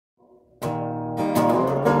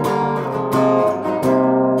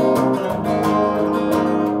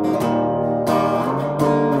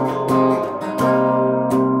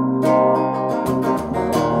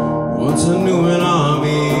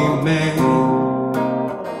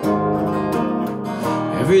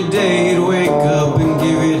Every day he'd wake up and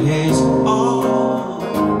give it his all.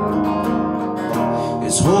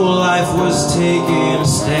 His whole life was taking a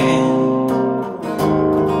stand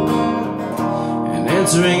and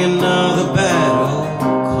answering another battle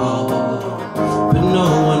call. But no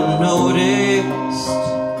one noticed,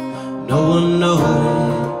 no one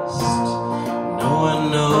noticed, no one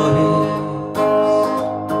noticed.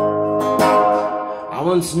 I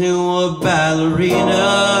once knew a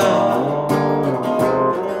ballerina.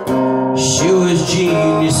 She was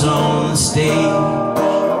genius on the stage.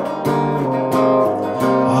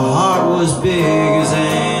 Her heart was big as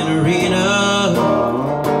an arena,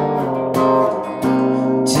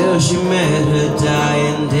 till she met her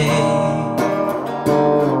dying day.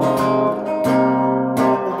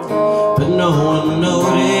 But no one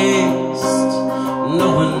noticed, no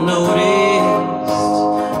one noticed,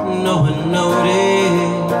 no one noticed.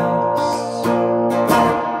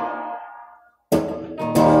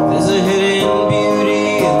 There's a hidden beauty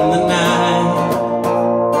in the night.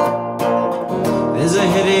 There's a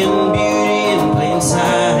hidden beauty in plain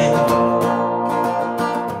sight.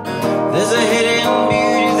 There's a hidden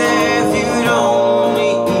beauty there if you'd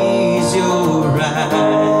only ease your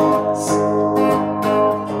eyes.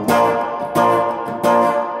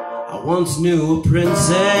 I once knew a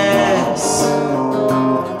princess.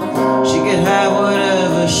 She could have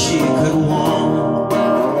whatever she could want.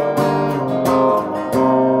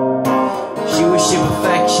 She was sheer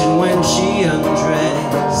perfection when she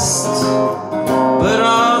undressed, but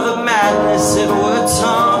all the madness it would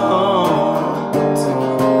taunt.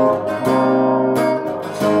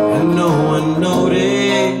 And no one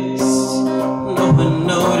noticed, no one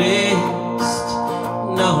noticed,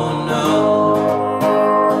 no, no.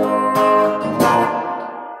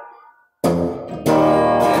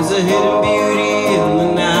 There's a hidden beauty in the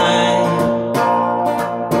night.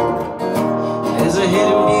 There's a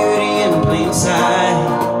hidden beauty in plain sight.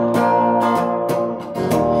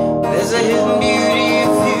 There's a hidden beauty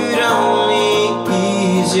if you'd only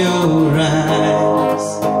ease your eyes.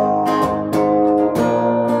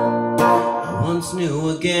 I once knew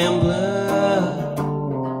a gambler.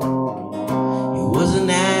 He was an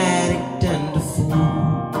addict and a fool.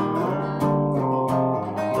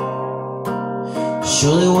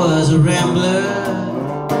 Surely was a rambler,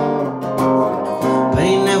 but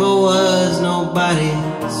he never was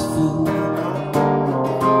nobody's fool.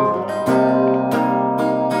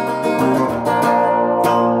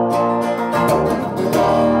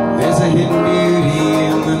 There's a hidden beauty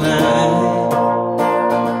in the night.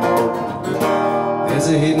 There's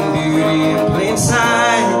a hidden beauty in plain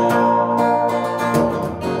sight.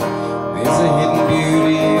 There's a hidden